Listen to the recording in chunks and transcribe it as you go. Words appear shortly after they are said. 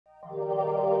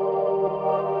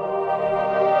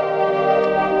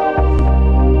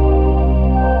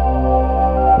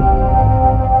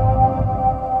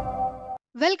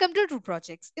True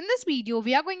Projects. In this video,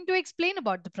 we are going to explain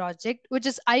about the project, which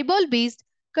is eyeball-based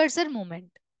cursor movement.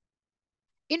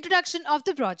 Introduction of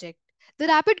the project. The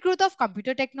rapid growth of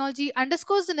computer technology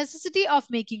underscores the necessity of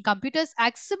making computers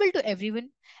accessible to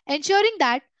everyone, ensuring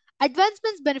that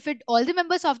advancements benefit all the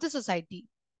members of the society.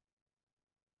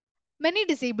 Many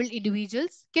disabled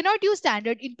individuals cannot use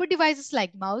standard input devices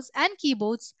like mouse and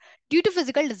keyboards due to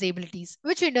physical disabilities,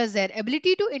 which hinders their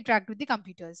ability to interact with the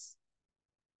computers.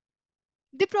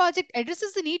 The project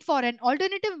addresses the need for an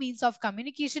alternative means of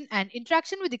communication and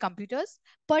interaction with the computers,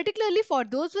 particularly for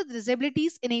those with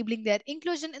disabilities, enabling their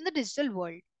inclusion in the digital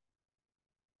world.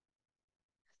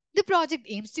 The project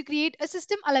aims to create a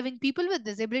system allowing people with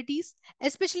disabilities,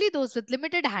 especially those with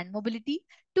limited hand mobility,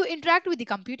 to interact with the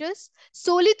computers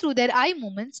solely through their eye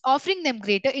movements, offering them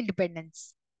greater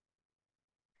independence.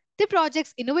 The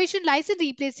project's innovation lies in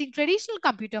replacing traditional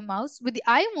computer mouse with the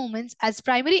eye movements as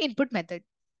primary input method,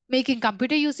 making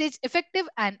computer usage effective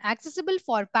and accessible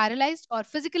for paralyzed or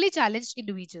physically challenged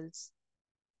individuals.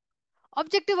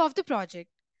 Objective of the project.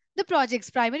 The project's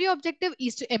primary objective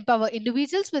is to empower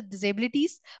individuals with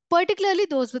disabilities, particularly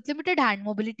those with limited hand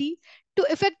mobility, to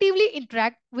effectively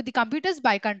interact with the computers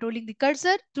by controlling the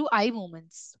cursor through eye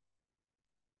movements.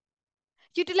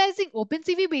 Utilizing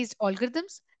OpenCV-based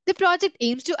algorithms, the project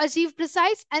aims to achieve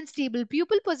precise and stable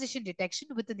pupil position detection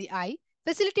within the eye,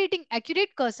 facilitating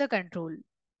accurate cursor control.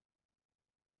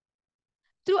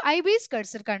 Through eye-based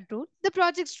cursor control, the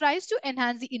project strives to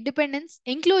enhance the independence,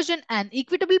 inclusion, and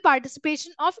equitable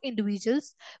participation of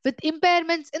individuals with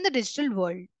impairments in the digital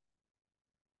world.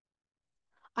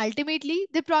 Ultimately,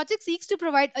 the project seeks to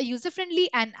provide a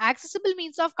user-friendly and accessible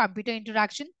means of computer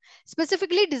interaction,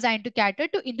 specifically designed to cater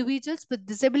to individuals with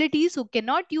disabilities who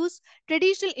cannot use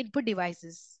traditional input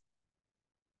devices.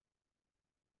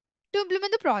 To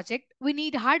implement the project, we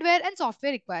need hardware and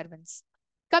software requirements.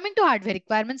 Coming to hardware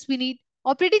requirements, we need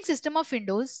operating system of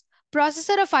Windows,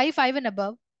 processor of i5 and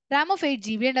above, RAM of 8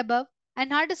 GB and above,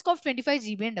 and hard disk of 25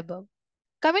 GB and above.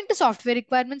 Coming to software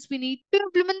requirements we need to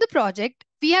implement the project,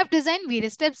 we have designed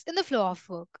various steps in the flow of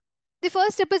work. The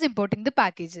first step is importing the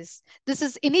packages. This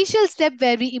is initial step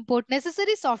where we import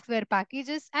necessary software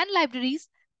packages and libraries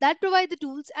that provide the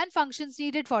tools and functions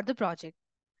needed for the project.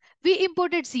 We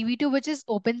imported CV2, which is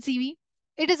OpenCV.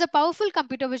 It is a powerful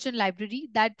computer vision library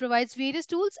that provides various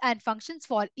tools and functions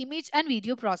for image and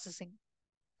video processing.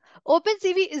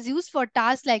 OpenCV is used for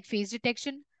tasks like face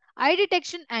detection, eye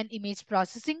detection, and image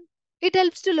processing. It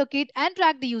helps to locate and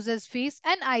track the user's face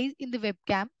and eyes in the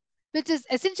webcam, which is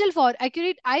essential for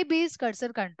accurate eye-based cursor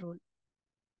control.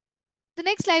 The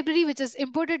next library which is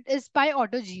imported is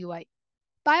PyAuto GUI.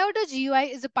 PyAuto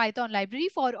GUI is a Python library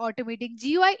for automating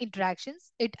GUI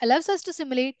interactions. It allows us to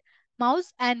simulate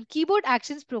mouse and keyboard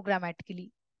actions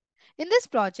programmatically. In this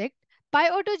project,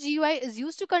 PyAuto GUI is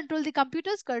used to control the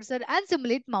computer's cursor and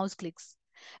simulate mouse clicks.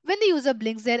 When the user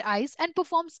blinks their eyes and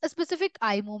performs a specific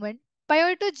eye movement,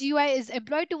 PyAuto GUI is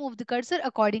employed to move the cursor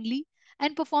accordingly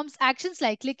and performs actions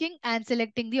like clicking and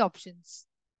selecting the options.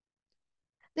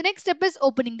 The next step is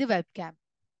opening the webcam.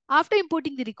 After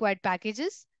importing the required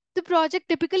packages, the project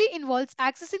typically involves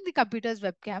accessing the computer's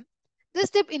webcam. This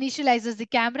step initializes the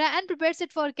camera and prepares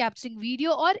it for capturing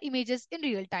video or images in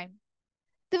real time.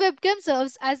 The webcam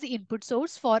serves as the input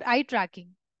source for eye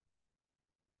tracking.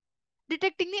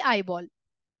 Detecting the eyeball.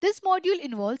 This module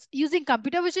involves using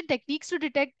computer vision techniques to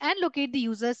detect and locate the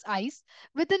user's eyes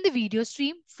within the video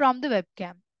stream from the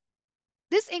webcam.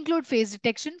 This includes face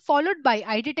detection followed by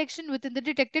eye detection within the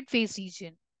detected face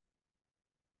region.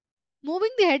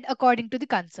 Moving the head according to the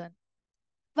concern.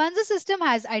 Once the system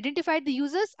has identified the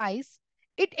user's eyes,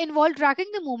 it involves tracking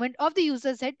the movement of the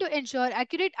user's head to ensure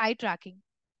accurate eye tracking.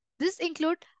 This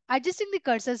includes adjusting the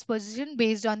cursor's position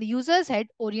based on the user's head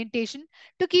orientation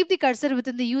to keep the cursor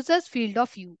within the user's field of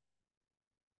view.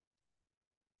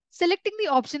 Selecting the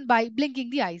option by blinking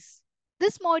the eyes.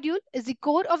 This module is the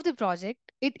core of the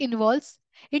project. It involves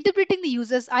interpreting the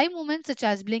user's eye movements such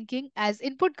as blinking as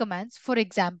input commands. For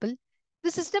example,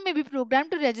 the system may be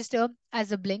programmed to register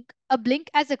as a blink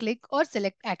as a click or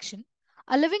select action,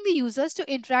 allowing the users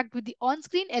to interact with the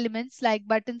on-screen elements like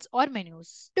buttons or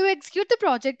menus. To execute the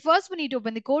project, first we need to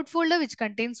open the code folder which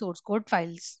contains source code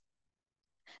files.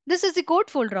 This is the code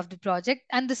folder of the project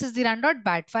and this is the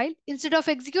run.bat file. Instead of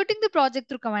executing the project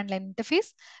through command line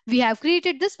interface, we have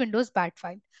created this Windows bat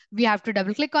file. We have to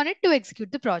double click on it to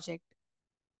execute the project.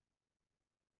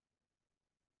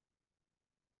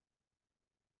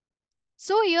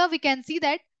 So here we can see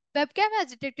that webcam has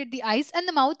detected the eyes and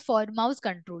the mouth for mouse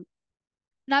control.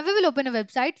 Now we will open a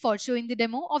website for showing the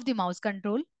demo of the mouse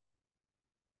control.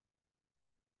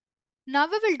 Now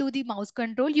we will do the mouse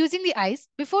control using the eyes.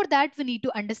 Before that, we need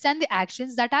to understand the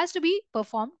actions that has to be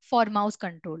performed for mouse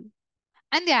control.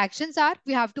 And the actions are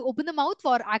we have to open the mouth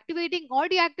for activating or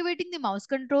deactivating the mouse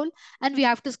control, and we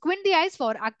have to squint the eyes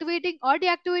for activating or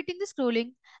deactivating the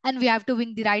scrolling, and we have to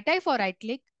wink the right eye for right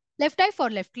click, left eye for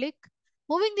left click,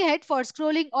 moving the head for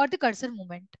scrolling or the cursor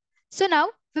movement. So now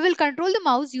we will control the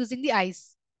mouse using the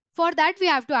eyes. For that we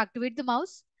have to activate the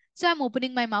mouse. So I'm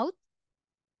opening my mouth.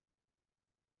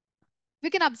 We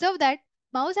can observe that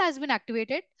mouse has been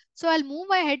activated. So I'll move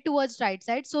my head towards right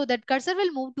side so that cursor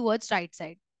will move towards right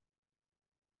side.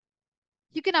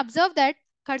 You can observe that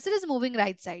cursor is moving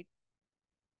right side.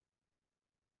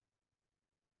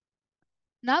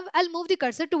 Now I'll move the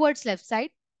cursor towards left side.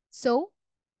 So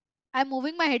I'm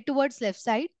moving my head towards left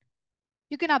side.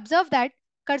 You can observe that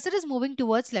cursor is moving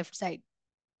towards left side.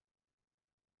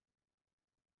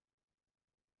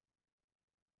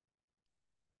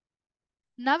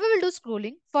 Now we will do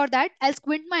scrolling. For that, I'll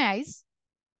squint my eyes.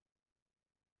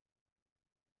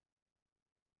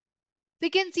 We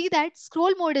can see that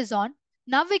scroll mode is on.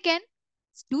 Now we can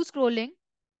do scrolling.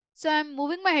 So I'm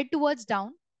moving my head towards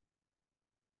down.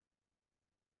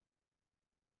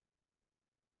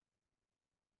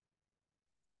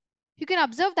 You can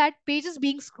observe that page is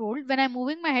being scrolled when I'm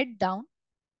moving my head down.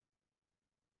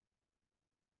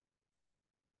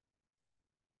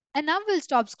 And now we'll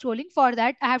stop scrolling. For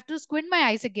that, I have to squint my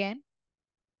eyes again.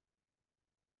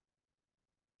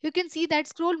 You can see that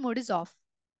scroll mode is off.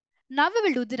 Now we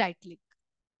will do the right click.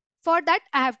 For that,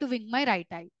 I have to wink my right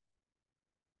eye.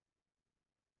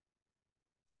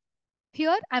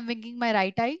 Here, I'm winking my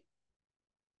right eye.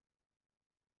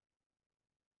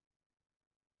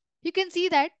 You can see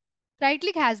that right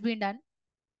click has been done.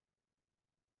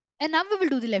 And now we will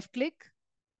do the left click.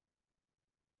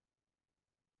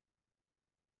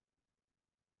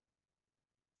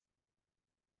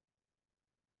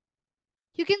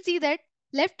 You can see that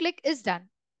left click is done.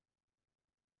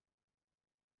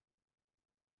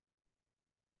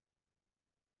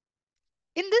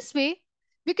 In this way,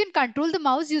 we can control the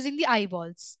mouse using the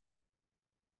eyeballs.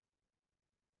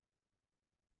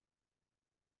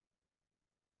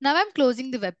 Now I'm closing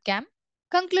the webcam.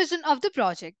 Conclusion of the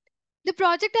project. The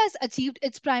project has achieved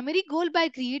its primary goal by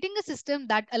creating a system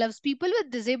that allows people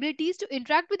with disabilities to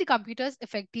interact with the computers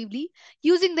effectively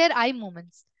using their eye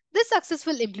movements. This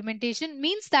successful implementation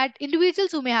means that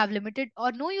individuals who may have limited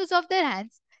or no use of their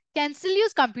hands can still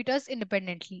use computers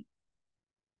independently.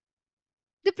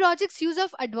 The project's use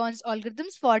of advanced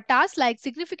algorithms for tasks like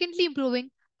significantly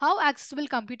improving how accessible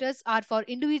computers are for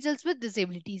individuals with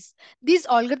disabilities. These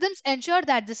algorithms ensure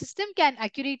that the system can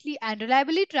accurately and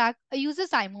reliably track a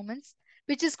user's eye movements,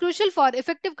 which is crucial for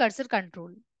effective cursor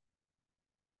control.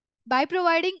 By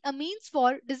providing a means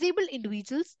for disabled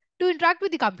individuals to interact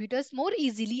with the computers more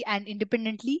easily and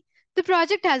independently, the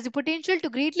project has the potential to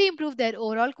greatly improve their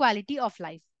overall quality of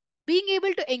life. Being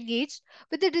able to engage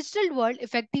with the digital world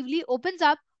effectively opens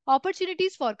up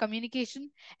opportunities for communication,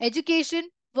 education,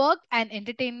 work, and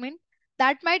entertainment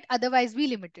that might otherwise be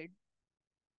limited.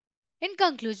 In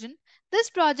conclusion, this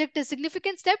project is a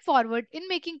significant step forward in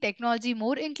making technology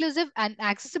more inclusive and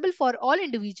accessible for all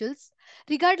individuals,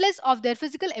 regardless of their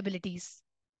physical abilities.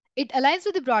 It aligns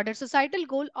with the broader societal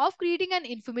goal of creating an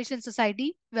information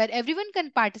society where everyone can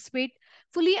participate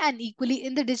fully and equally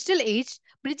in the digital age,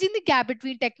 bridging the gap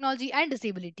between technology and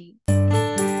disability.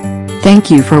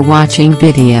 Thank you for watching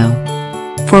video.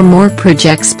 For more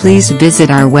projects, please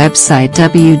visit our website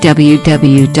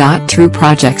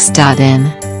www.trueprojects.in.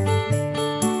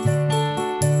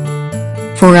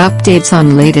 For updates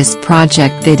on latest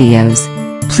project videos,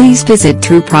 please visit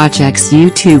True Projects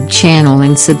YouTube channel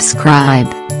and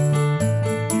subscribe.